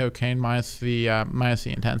thing as cocaine minus the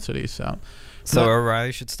intensity. So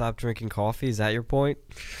O'Reilly should stop drinking coffee. Is that your point?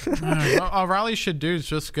 What O'Reilly should do is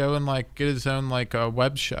just go and like get his own like a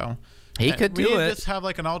web show. He could do it. Just have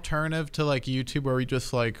like an alternative to like YouTube where we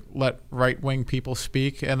just like let right wing people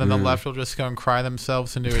speak, and then the left will just go and cry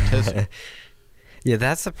themselves into a tizzy. Yeah,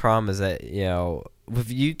 that's the problem. Is that with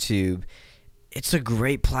YouTube. It's a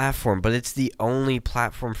great platform, but it's the only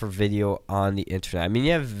platform for video on the internet. I mean,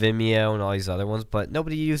 you have Vimeo and all these other ones, but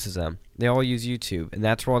nobody uses them. They all use YouTube, and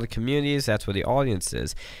that's where all the community is. That's where the audience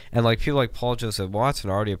is. And like people like Paul Joseph Watson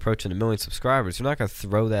are already approaching 1 million subscribers. They're not going to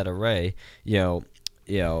throw that away,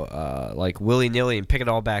 like willy-nilly and pick it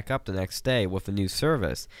all back up the next day with a new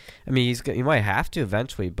service. I mean, he might have to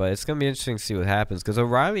eventually, but it's going to be interesting to see what happens because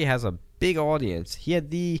O'Reilly has a big audience. He had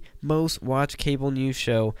the most watched cable news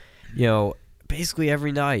show, basically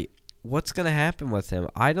every night. What's going to happen with him?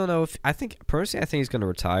 I don't know. I think he's going to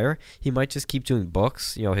retire. He might just keep doing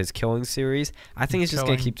books, his Killing series. I think he's just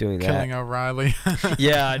going to keep doing that. Killing O'Reilly.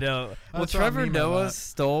 Yeah, I know. Well, Trevor Noah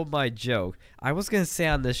stole my joke. I was going to say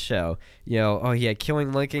on this show,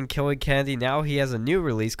 Killing Lincoln, Killing Kennedy. Now he has a new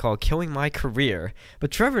release called Killing My Career.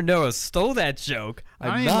 But Trevor Noah stole that joke.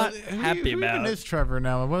 I'm not happy about it. Who even is Trevor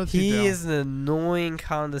Noah? What does he do? He is an annoying,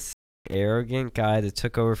 condescending, arrogant guy that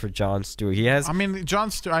took over for Jon Stewart. Jon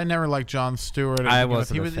Stewart. I never liked Jon Stewart. I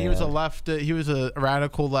wasn't. He was a leftist. He was a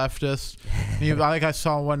radical leftist. I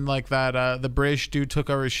saw one like that. The British dude took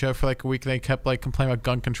over his show for like a week. They kept like complaining about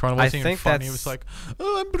gun control. It wasn't even funny. He was like,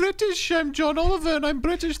 "Oh, I'm British. I'm John Oliver, and I'm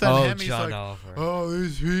British." Then he's like, Oliver. "Oh,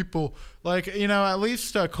 these people." Like at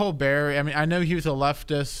least Colbert. I mean, I know he was a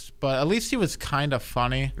leftist, but at least he was kind of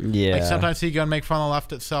funny. Yeah. Like sometimes he'd go and make fun of the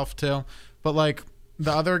left itself too, but like.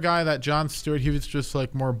 The other guy, that Jon Stewart, he was just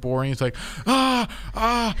like more boring. He's like, I'm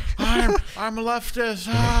a leftist.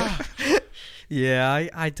 Yeah,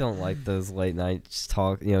 I don't like those late night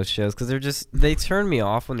talk shows because they turn me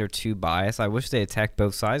off when they're too biased. I wish they attacked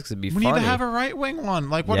both sides because it'd be funny. We need to have a right wing one.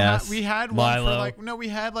 Like what we had one Milo. we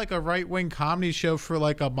had like a right wing comedy show for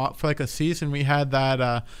like a season. We had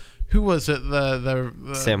that who was it the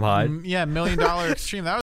Sam Hyde? Yeah, $1 Million Extreme.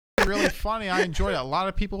 That was really funny. I enjoyed it. A lot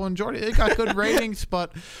of people enjoyed it. It got good ratings,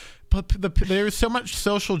 but there was so much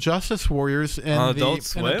social justice warriors in Adult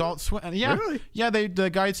Swim. Yeah, really? Yeah. The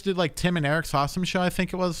guys did like Tim and Eric's Awesome Show. I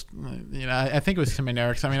think it was. I think it was Tim and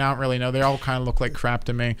Eric's. I mean, I don't really know. They all kind of look like crap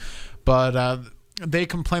to me, but they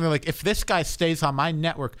complain, they're like, if this guy stays on my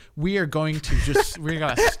network, we're going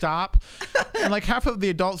to stop. And like half of the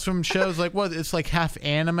Adult Swim shows, like what, it's like half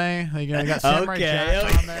anime. Like, you know, they got Samurai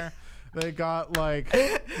Jack on there. They got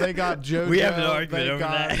JoJo. We have an argument over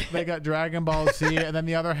that. They got Dragon Ball Z, and then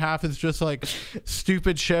the other half is just like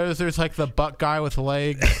stupid shows. There's like the butt guy with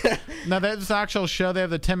legs. Now that's an actual show. They have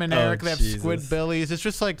the Tim and Eric. They have Squidbillies. It's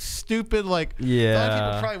just like stupid. Like a lot of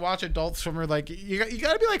people probably watch Adult Swim. Or like you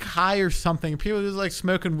got to be like high or something. People just like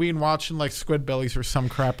smoking weed and watching like Squidbillies or some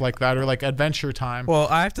crap like that, or like Adventure Time. Well,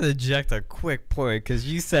 I have to inject a quick point because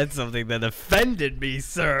you said something that offended me,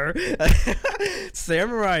 sir.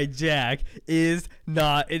 Samurai Jack is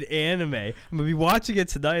not an anime. I'm gonna be watching it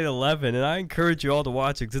tonight at 11, and I encourage you all to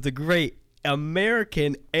watch it because it's a great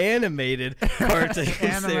American animated cartoon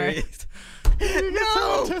series. You get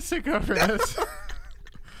so autistic over this.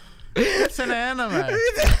 It's an anime.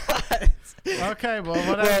 Okay,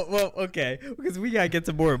 well, okay, because we gotta get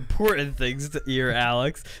to more important things here,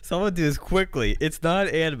 Alex. So I'm gonna do this quickly. It's not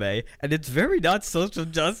anime, and it's very not social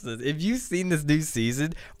justice. If you've seen this new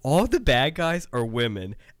season, all the bad guys are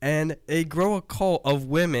women, and they grow a cult of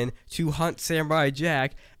women to hunt Samurai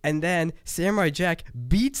Jack, and then Samurai Jack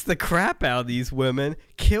beats the crap out of these women,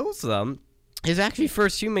 kills them. His actually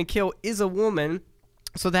first human kill is a woman.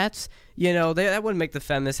 So that's, that wouldn't make the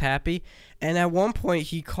feminists happy. And at one point,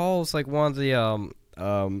 he calls like one of the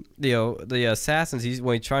assassins.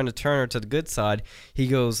 When he's trying to turn her to the good side, he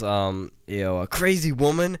goes, a crazy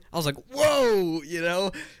woman. I was like,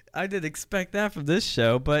 whoa, I didn't expect that from this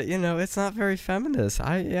show, but it's not very feminist.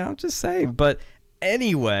 I'm just saying. But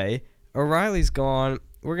anyway, O'Reilly's gone.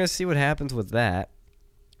 We're gonna see what happens with that.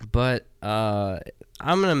 But I'm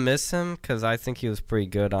going to miss him because I think he was pretty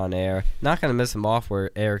good on air. Not going to miss him off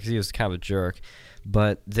air because he was kind of a jerk.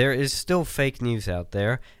 But there is still fake news out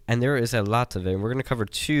there, and there is a lot of it. And we're going to cover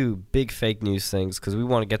two big fake news things because we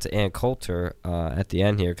want to get to Ann Coulter at the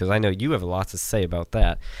end here because I know you have a lot to say about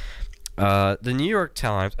that. The New York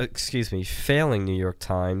Times, failing New York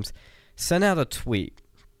Times, sent out a tweet.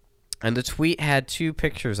 And the tweet had two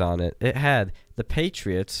pictures on it. It had the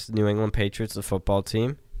Patriots, New England Patriots, the football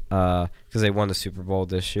team, because they won the Super Bowl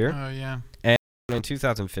this year. Oh, yeah. And in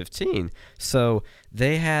 2015. So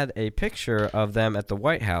they had a picture of them at the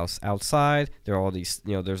White House outside. There are all these,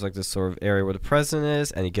 there's like this sort of area where the president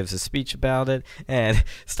is, and he gives a speech about it. And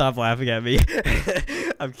stop laughing at me.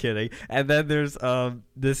 I'm kidding. And then there's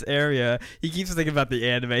this area. He keeps thinking about the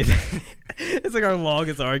anime. It's like our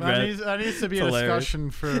longest argument. That needs to be a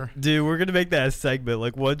discussion for... Dude, we're going to make that a segment.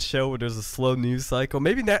 Like one show where there's a slow news cycle.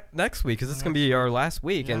 Maybe next week, because it's going to be our last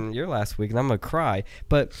week and your last week, and I'm going to cry.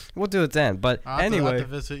 But we'll do it then. But anyway... I'll have to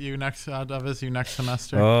visit you next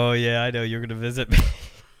semester. Oh, yeah, I know. You're going to visit me.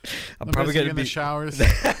 I'm probably going to be... in the showers.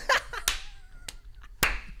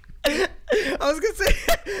 I was going to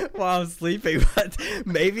say while I'm sleeping, but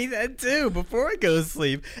maybe then too, before I go to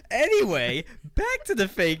sleep. Anyway, back to the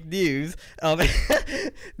fake news.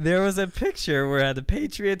 There was a picture where I had the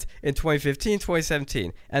Patriots in 2015,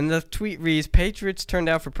 2017. And the tweet reads, Patriots turned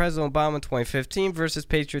out for President Obama in 2015 versus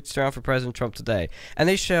Patriots turned out for President Trump today. And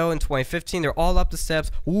they show in 2015, they're all up the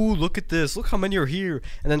steps. Ooh, look at this. Look how many are here.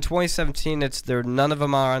 And then 2017, none of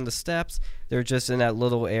them are on the steps. They're just in that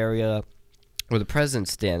little area where the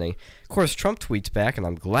president's standing. Of course, Trump tweets back, and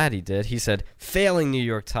I'm glad he did. He said, failing New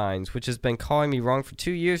York Times, which has been calling me wrong for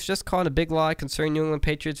 2 years, just called a big lie concerning New England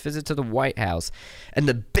Patriots' visit to the White House. And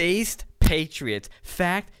the based Patriots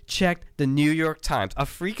fact-checked the New York Times. A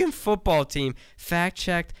freaking football team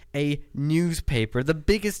fact-checked a newspaper, the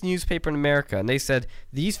biggest newspaper in America. And they said,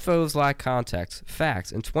 these photos lack context.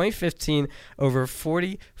 Facts. In 2015, over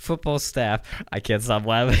 40 football staff, I can't stop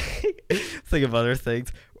laughing, think of other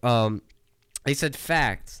things, they said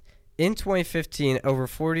facts. In 2015, over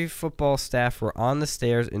 40 football staff were on the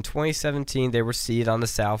stairs. In 2017, they were seated on the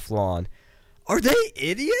south lawn. Are they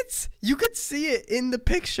idiots? You could see it in the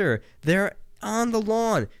picture. They're on the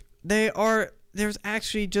lawn. There's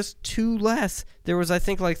actually just two less. There was, I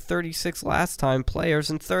think, like 36 last time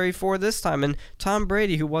players and 34 this time. And Tom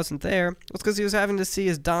Brady, who wasn't there, was because he was having to see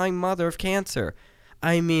his dying mother of cancer.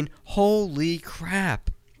 I mean, holy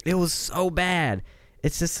crap. It was so bad.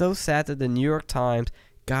 It's just so sad that the New York Times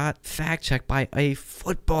got fact-checked by a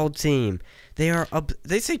football team.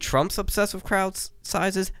 They say Trump's obsessed with crowd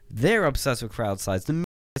sizes. They're obsessed with crowd size. The media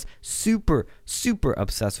is super, super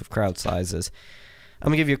obsessed with crowd sizes. I'm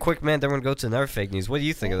going to give you a quick minute, then we're going to go to another fake news. What do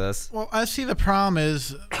you think of this? Well, I see the problem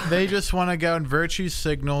is they just want to go and virtue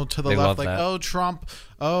signal to the left. Like, oh, Trump,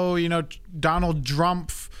 Donald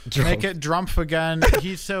Trump Make it Drumpf again.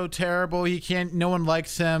 He's so terrible. No one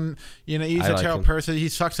likes him. You know, he's a terrible person. He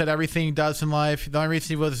sucks at everything he does in life. The only reason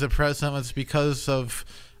he was the president was because of,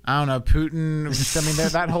 I don't know, Putin. I mean,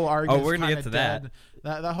 that whole argument. We're gonna get to dead.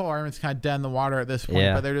 That whole argument's kind of dead in the water at this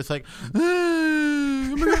point. But they're just like,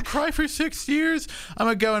 I'm gonna cry for 6 years. I'm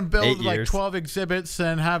gonna go and build like 12 exhibits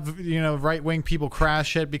and have right wing people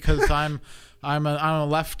crash it because I'm a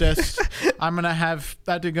leftist. I'm gonna have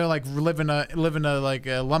that to go like live in a like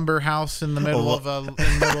a lumber house in the middle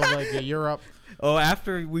of Europe. Oh,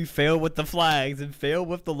 after we fail with the flags and fail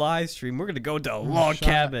with the live stream, we're gonna go to a log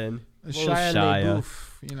cabin. Shia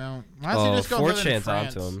LaBeouf, why does he just go live in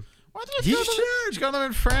France? Onto him. Why does he just go live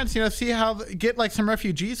in France? See how get like some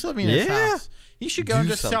refugees living in his house. He should go and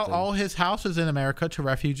just sell all his houses in America to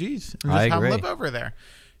refugees and just have them live over there.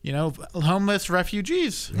 Homeless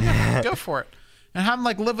refugees. Yeah, go for it. And have him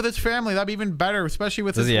like live with his family. That'd be even better, especially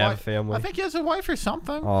with his wife. Does he have a family? I think he has a wife or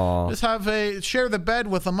something. Aww. Just share the bed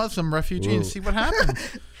with a Muslim refugee and see what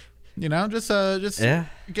happens. Just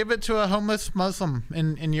give it to a homeless Muslim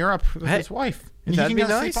in Europe with his wife. And he can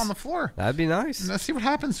go sleep on the floor. That'd be nice. Let's see what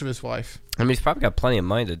happens to his wife. I mean, he's probably got plenty of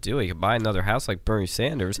money to do it. He could buy another house like Bernie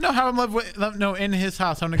Sanders. No, have him live in his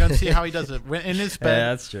house. I'm going to go and see how he does it. In his bed. Yeah,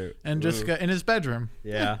 that's true. And just go in his bedroom.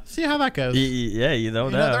 Yeah. See how that goes. You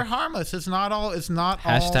don't know. They're harmless. It's not all.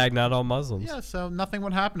 Hashtag not all Muslims. Yeah, so nothing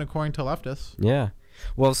would happen according to leftists. Yeah.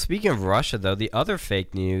 Well, speaking of Russia, though, the other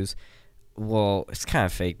fake news, well, it's kind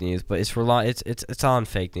of fake news, but it's on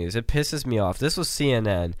fake news. It pisses me off. This was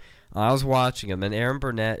CNN. I was watching him, and Aaron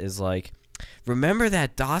Burnett is like, remember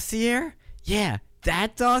that dossier? Yeah,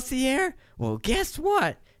 that dossier? Well, guess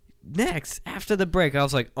what? Next, after the break, I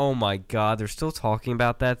was like, oh my God, they're still talking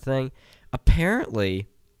about that thing? Apparently,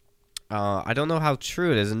 I don't know how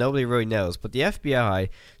true it is, and nobody really knows, but the FBI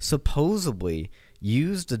supposedly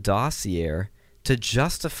used a dossier to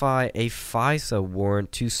justify a FISA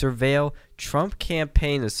warrant to surveil Trump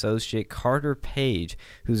campaign associate Carter Page,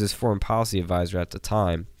 who's his foreign policy advisor at the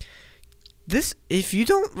time. If you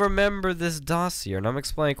don't remember this dossier, and I'm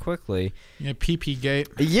explaining quickly. Yeah, PP Gate.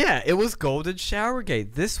 Yeah, it was Golden Shower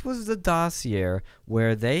Gate. This was the dossier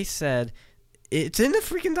where they said, it's in the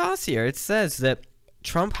freaking dossier. It says that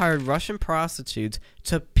Trump hired Russian prostitutes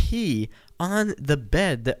to pee on the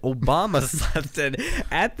bed that Obama slept in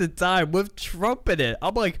at the time with Trump in it.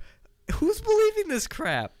 I'm like, who's believing this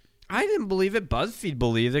crap? I didn't believe it. BuzzFeed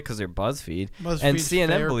believed it because they're BuzzFeed. And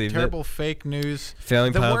CNN believed terrible fake news.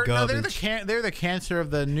 Failing pile of garbage. They're the cancer of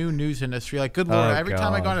the new news industry. Like, good Lord, every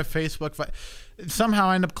time I go onto Facebook, somehow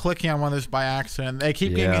I end up clicking on one of those by accident. They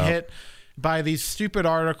keep getting hit by these stupid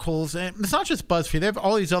articles. And it's not just BuzzFeed. They have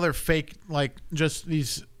all these other fake, like, just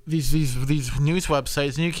these news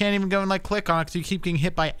websites, and you can't even go and like click on it because you keep getting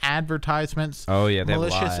hit by advertisements. Oh yeah,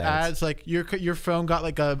 malicious ads. Like your phone got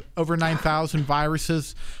like over 9,000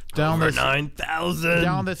 viruses. Over 9,000.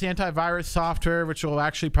 Down this antivirus software, which will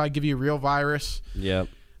actually probably give you a real virus. Yep.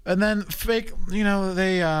 And then fake.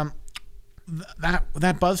 They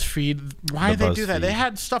that BuzzFeed. Why did they do that? They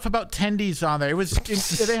had stuff about tendies on there.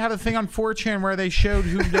 They had a thing on 4chan where they showed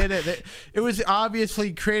who did it. It was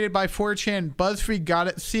obviously created by 4chan. BuzzFeed got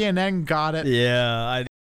it. CNN got it. Yeah,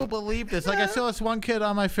 I believe this. Like, I saw this one kid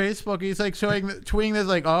on my Facebook. He's like tweeting this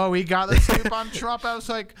like, "Oh, we got the scoop on Trump." I was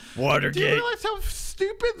like, Watergate. Do you realize how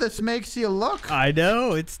stupid this makes you look? I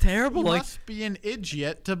know, it's terrible. You must be an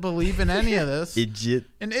idiot to believe in any of this.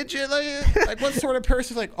 An idiot. Like what sort of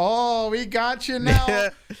person is like, "Oh, we got you now.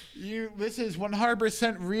 This is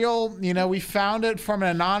 100% real. We found it from an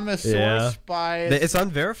anonymous source by." It's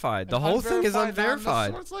unverified. The whole thing is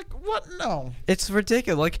unverified. It's like, what? No. It's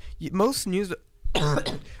ridiculous. Like most news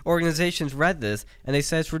organizations read this and they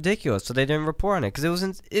said it's ridiculous, so they didn't report on it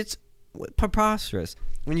because it's preposterous.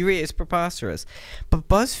 When you read it, it's preposterous. But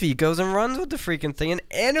BuzzFeed goes and runs with the freaking thing and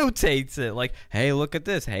annotates it like, hey, look at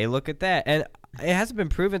this, hey, look at that. And it hasn't been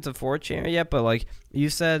proven to 4chan yet, but like you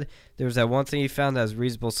said, there was that one thing you found that has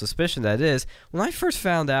reasonable suspicion that it is. When I first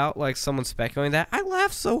found out, like, someone speculating that, I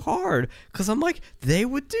laughed so hard because I'm like, they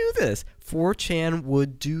would do this. 4chan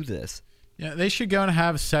would do this. Yeah, they should go and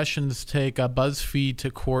have Sessions take a BuzzFeed to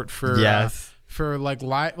court for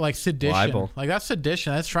like sedition. Libel. Like, that's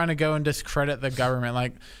sedition. That's trying to go and discredit the government.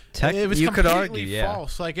 Like, it was you completely could argue,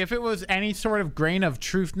 false. Like, if it was any sort of grain of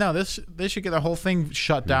truth, no, they should get the whole thing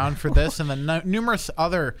shut down for this and then numerous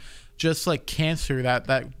other just like cancer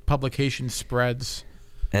that publication spreads.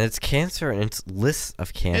 And it's cancer, and it's lists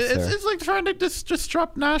of cancer. It's like trying to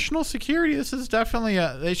disrupt national security. This is definitely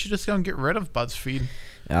they should just go and get rid of BuzzFeed.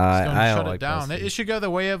 I shut don't it like down. BuzzFeed. It should go the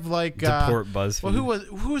way of like deport BuzzFeed. Well,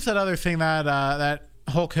 who was that other thing that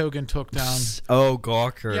Hulk Hogan took down. Oh,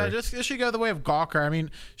 Gawker. Yeah, just it should go the way of Gawker.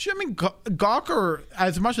 Gawker,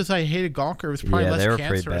 as much as I hated Gawker, was probably less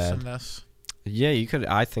cancerous than this. Yeah, you could.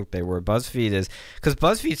 I think they were. BuzzFeed is because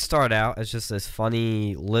BuzzFeed started out as just this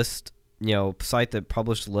funny list, site that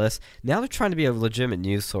published lists. Now they're trying to be a legitimate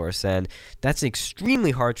news source, and that's an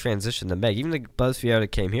extremely hard transition to make. Even the BuzzFeed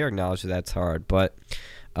that came here acknowledged that that's hard. But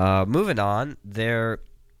moving on, there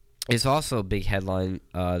is also a big headline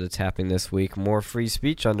that's happening this week: more free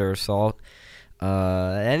speech under assault.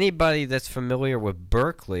 Anybody that's familiar with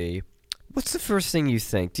Berkeley, what's the first thing you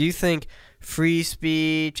think? Do you think free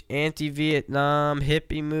speech, anti-Vietnam,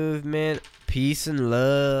 hippie movement, peace and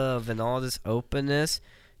love, and all this openness?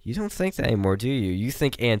 You don't think that anymore, do you? You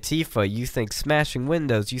think Antifa, you think smashing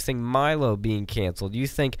windows, you think Milo being canceled, you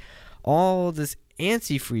think all this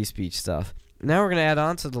anti-free speech stuff. Now we're going to add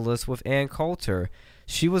on to the list with Ann Coulter.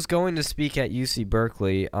 She was going to speak at UC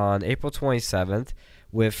Berkeley on April 27th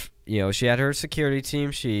with, she had her security team.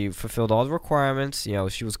 She fulfilled all the requirements.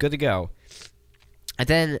 She was good to go. And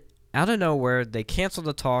then, out of nowhere, they canceled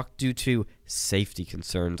the talk due to safety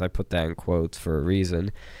concerns. I put that in quotes for a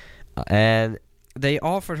reason. And they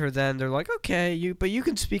offered her then, they're like, okay, but you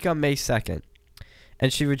can speak on May 2nd.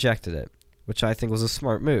 And she rejected it, which I think was a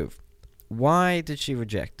smart move. Why did she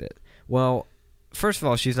reject it? Well, first of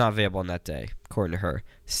all, she's not available on that day, according to her.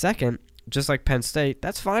 Second, just like Penn State,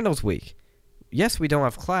 that's finals week. Yes, we don't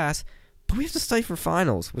have class, but we have to study for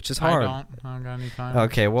finals, which is hard. I don't got any finals.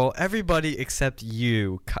 Okay, well, everybody except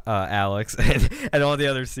you, Alex, and all the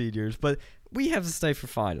other seniors, but we have to study for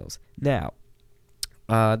finals. Now,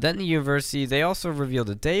 then the university, they also revealed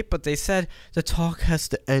a date, but they said the talk has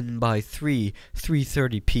to end by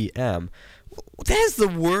 3:30 p.m. That is the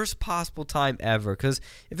worst possible time ever, because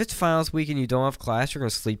if it's finals week and you don't have class, you're going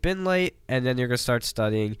to sleep in late, and then you're going to start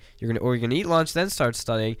studying. You're going to eat lunch, then start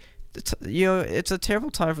studying. It's a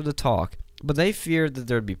terrible time for the talk. But they feared that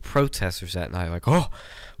there would be protesters that night, like,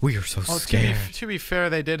 we are so scared. To be fair,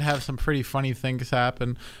 they did have some pretty funny things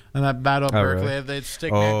happen. And that battle at Berkeley, really? They had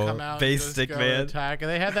Stickman come out and just go attack. And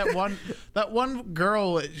they had that one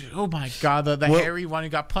girl, oh my God, the hairy one who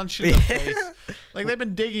got punched in the face. Like, they've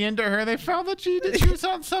been digging into her. They found that she was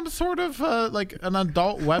on some sort of, like, an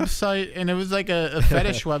adult website. And it was like a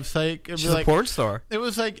fetish website. She's a porn star. It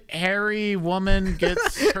was like, hairy woman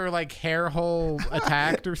gets her, like, hair hole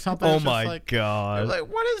attacked or something. Oh my God.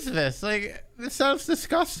 Like, what is this? Like, this sounds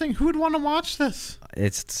disgusting. Who would want to watch this?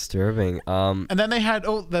 It's disturbing. And then they had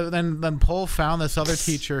then Paul found this other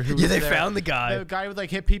teacher who they found the guy. The guy would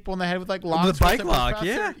like hit people in the head with like locks. The bike lock,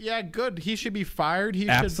 yeah, good. He should be fired. He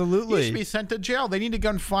should be sent to jail. They need to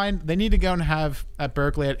go and have at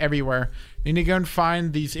Berkeley, everywhere. They need to go and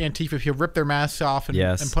find these Antifa people, rip their masks off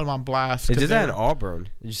and put them on blast. They did that in Auburn.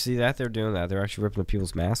 Did you see that? They're doing that. They're actually ripping the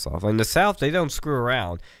people's masks off. Like in the South, they don't screw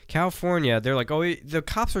around. California, they're like, the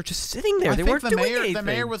cops are just sitting there. They weren't doing anything. The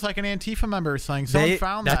mayor was like an Antifa member or something. Someone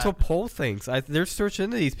found that. That's what Poll thinks. They're searching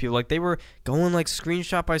into these people. Like they were going like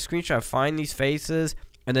screenshot by screenshot, find these faces,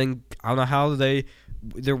 and then I don't know how they're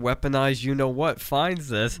weaponized, what finds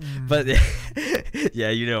this. But yeah,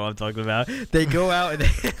 you know what I'm talking about. They go out and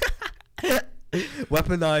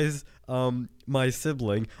weaponize my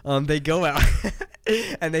sibling. They go out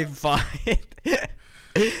and they find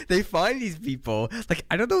these people. Like,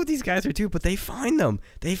 I don't know what these guys are doing, but they find them.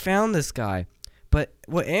 They found this guy. But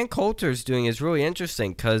what Ann Coulter is doing is really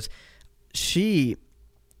interesting because she,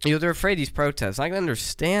 they're afraid of these protests. I can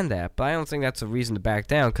understand that, but I don't think that's a reason to back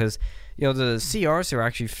down because, the CRs are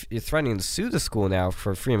actually threatening to sue the school now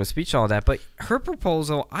for freedom of speech and all that. But her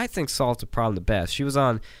proposal, I think, solved the problem the best. She was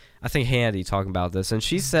on, I think, Hannity talking about this, and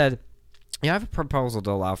she said, I have a proposal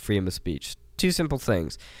to allow freedom of speech. Two simple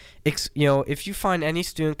things. If you find any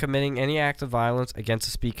student committing any act of violence against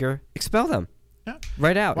a speaker, expel them. Yeah.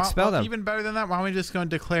 Right out. Expel them. Even better than that, why don't we just go and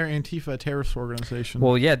declare Antifa a terrorist organization?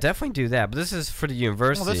 Well, yeah, definitely do that. But this is for the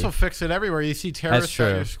university. Well, this will fix it everywhere. You see terrorists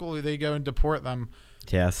at your school, they go and deport them.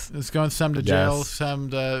 Yes. It's going some to jail, some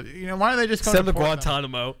to, why don't they just go send to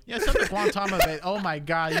Guantanamo? Yeah, send to Guantanamo. Oh, my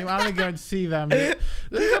God. I want to go and see them. They're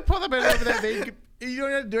going to put them over there. You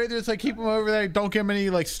don't have to do it. Just like keep them over there. Don't give them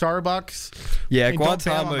any like Starbucks. Yeah, and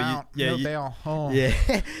Guantanamo. No bail. Oh. Yeah.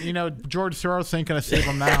 George Soros ain't gonna save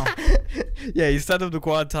them now. Yeah, you send them to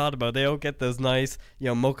Guantanamo. They don't get those nice,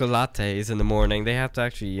 mocha lattes in the morning. They have to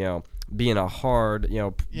actually, be in a hard,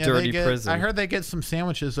 dirty prison. I heard they get some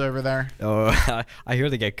sandwiches over there. Oh, I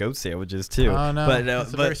hear they get goat sandwiches too. Oh no,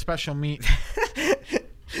 it's a very special meat.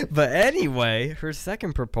 But anyway, her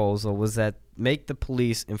second proposal was that make the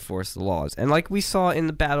police enforce the laws. And like we saw in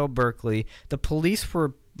the Battle of Berkeley, the police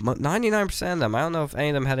were 99% of them. I don't know if any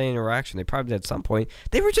of them had any interaction. They probably did at some point.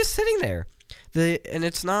 They were just sitting there. And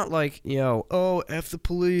it's not like, oh, F the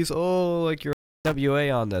police, oh, like you're WA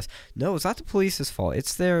on this. No, it's not the police's fault.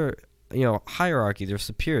 It's their, hierarchy, their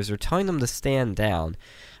superiors. They're telling them to stand down.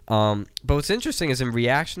 But what's interesting is in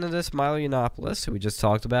reaction to this, Milo Yiannopoulos, who we just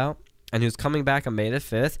talked about, and who's coming back on May the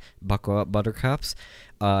 5th, buckle up, Buttercups,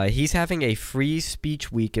 he's having a free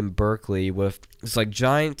speech week in Berkeley with this like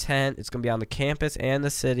giant tent. It's going to be on the campus and the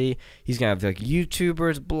city. He's going to have like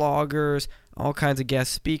YouTubers, bloggers, all kinds of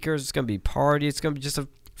guest speakers. It's going to be party. It's going to be just a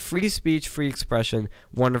free speech, free expression,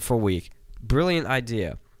 wonderful week. Brilliant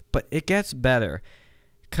idea. But it gets better.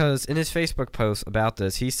 Because in his Facebook post about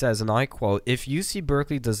this, he says, and I quote, "If UC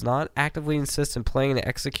Berkeley does not actively insist in planning the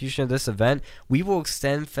execution of this event, we will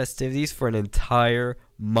extend festivities for an entire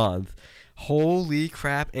month." Holy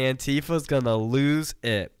crap, Antifa's going to lose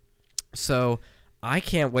it. So I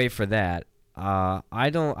can't wait for that. I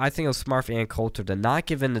think it was smart for Ann Coulter to not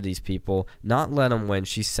give in to these people, not let them win.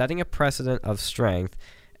 She's setting a precedent of strength,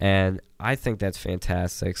 and I think that's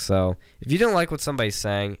fantastic. So if you don't like what somebody's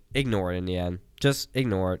saying, ignore it in the end. Just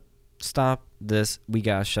ignore it. Stop this. We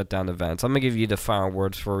got to shut down events. I'm going to give you the final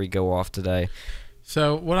words before we go off today.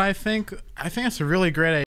 So what I think it's a really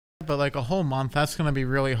great idea, but like a whole month, that's going to be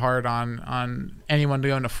really hard on anyone to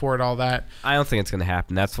go and afford all that. I don't think it's going to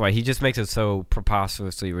happen. That's why he just makes it so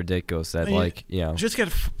preposterously ridiculous that Just get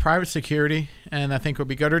private security, and I think it would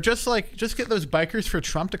be good. Or just get those bikers for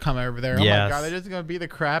Trump to come over there. Oh my God, they're just going to beat the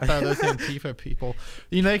crap out of those Antifa people.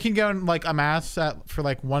 They can go and like amass that for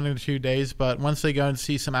like 1 or 2 days, but once they go and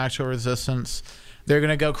see some actual resistance, they're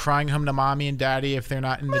going to go crying home to mommy and daddy if they're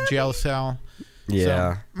not in the jail cell.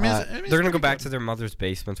 Yeah. So, they're going to go back to their mother's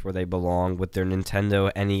basements where they belong with their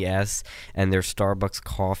Nintendo NES and their Starbucks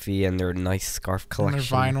coffee and their nice scarf collection.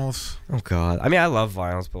 And their vinyls. Oh, God. I mean, I love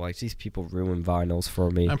vinyls, but, like, these people ruin vinyls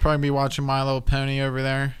for me. I'd probably be watching My Little Pony over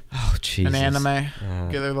there. Oh, Jesus. An anime.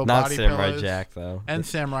 Get their little not body Samurai pillows. Jack, though. And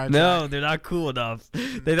Samurai Jack. No, they're not cool enough.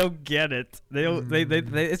 They don't get it. They don't.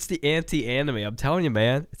 It's the anti-anime. I'm telling you,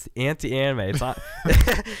 man. It's the anti-anime. It's on.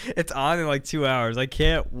 It's on in, like, 2 hours. I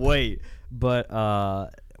can't wait. But why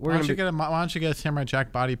don't you get a Samurai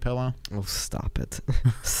Jack body pillow? Oh, stop it.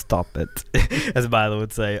 Stop it. As Milo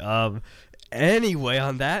would say. Anyway,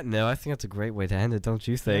 on that note, I think that's a great way to end it, don't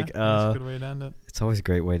you think? Yeah, that's a good way to end it. It's always a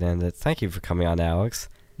great way to end it. Thank you for coming on, Alex.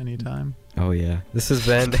 Anytime. Oh, yeah. This has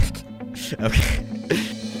been...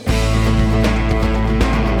 Okay.